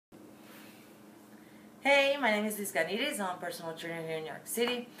Hey, my name is Liz Ganides. I'm a personal trainer here in New York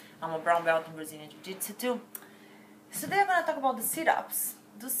City. I'm a brown belt in Brazilian Jiu-Jitsu too. So today I'm going to talk about the sit-ups.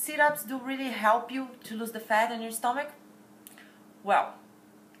 Do sit-ups really help you to lose the fat in your stomach? Well,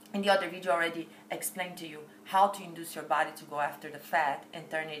 in the other video I already explained to you how to induce your body to go after the fat and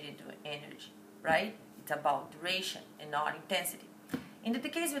turn it into energy, right? It's about duration and not intensity. In the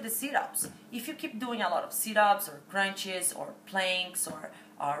case with the sit-ups, if you keep doing a lot of sit-ups or crunches or planks or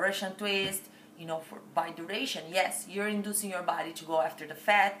Russian twist, by duration, yes, you're inducing your body to go after the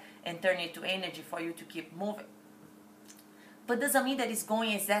fat and turn it to energy for you to keep moving. But doesn't mean that it's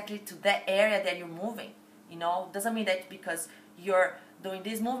going exactly to that area that you're moving. Doesn't mean that because you're doing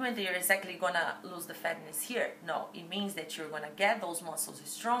this movement that you're exactly gonna lose the fatness here. No, it means that you're gonna get those muscles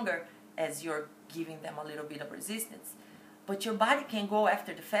stronger as you're giving them a little bit of resistance. But your body can go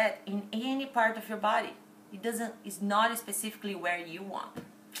after the fat in any part of your body. It's not specifically where you want.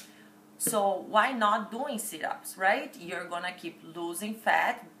 So why not doing sit-ups, right? You're gonna keep losing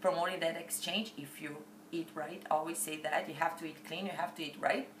fat, promoting that exchange if you eat right. I always say that you have to eat clean, you have to eat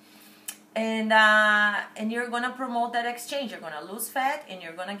right, and you're gonna promote that exchange. You're gonna lose fat and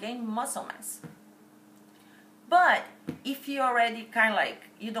you're gonna gain muscle mass. But if you already kind of like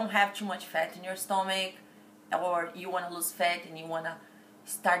you don't have too much fat in your stomach, or you wanna lose fat and you wanna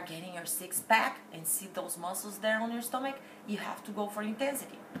start getting your six-pack and see those muscles there on your stomach, you have to go for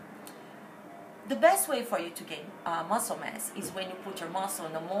intensity. The best way for you to gain muscle mass is when you put your muscle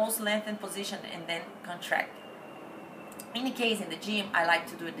in the most lengthened position and then contract. In the case in the gym, I like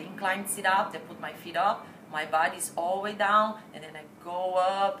to do the inclined sit-up. I put my feet up, my body's all the way down, and then I go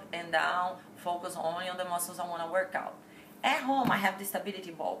up and down, focus only on the muscles I want to work out. At home, I have the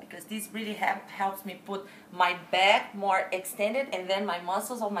stability ball because this really helps me put my back more extended and then my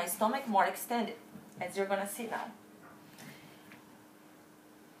muscles of my stomach more extended, as you're going to see now.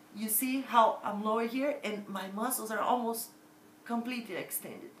 You see how I'm lower here and my muscles are almost completely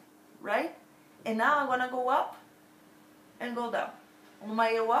extended, right? And now I'm gonna go up and go down. On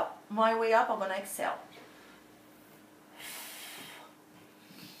my way up, I'm gonna exhale.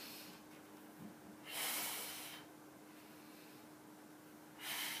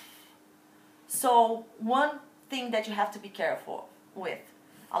 So one thing that you have to be careful with,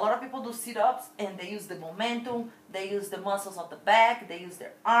 a lot of people do sit-ups and they use the momentum, they use the muscles of the back, they use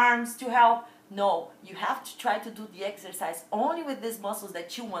their arms to help. No, you have to try to do the exercise only with these muscles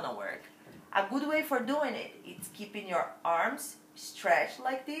that you want to work. A good way for doing it is keeping your arms stretched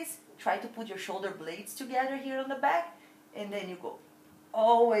like this. Try to put your shoulder blades together here on the back, and then you go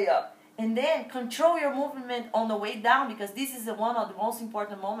all the way up. And then control your movement on the way down, because this is one of the most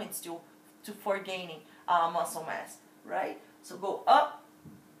important moments for gaining muscle mass, right? So go up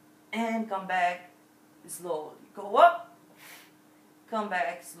and come back slowly. Go up, come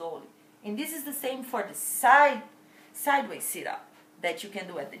back slowly. And this is the same for the sideways sit-up that you can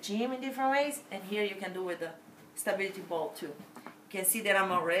do at the gym in different ways, and here you can do with the stability ball too. You can see that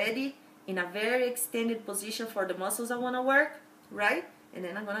I'm already in a very extended position for the muscles I want to work, right? And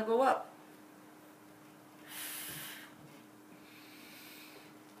then I'm going to go up.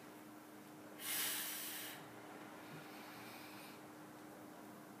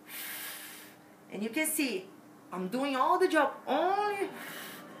 And you can see I'm doing all the job only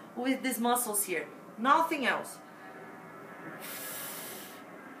with these muscles here, nothing else.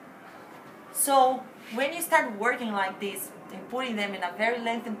 So when you start working like this and putting them in a very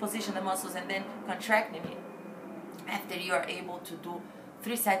lengthened position, the muscles, and then contracting it, after you are able to do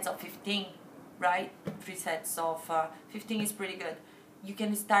 3 sets of 15, right? 3 sets of 15 is pretty good. You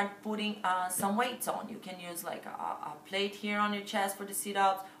can start putting some weights on. You can use like a plate here on your chest for the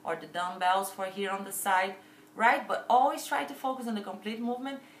sit-ups, or the dumbbells for here on the side, right? But always try to focus on the complete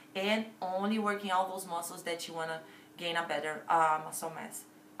movement and only working all those muscles that you want to gain a better muscle mass.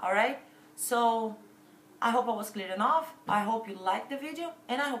 All right? So I hope I was clear enough. I hope you liked the video,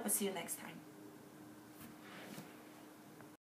 and I hope I see you next time.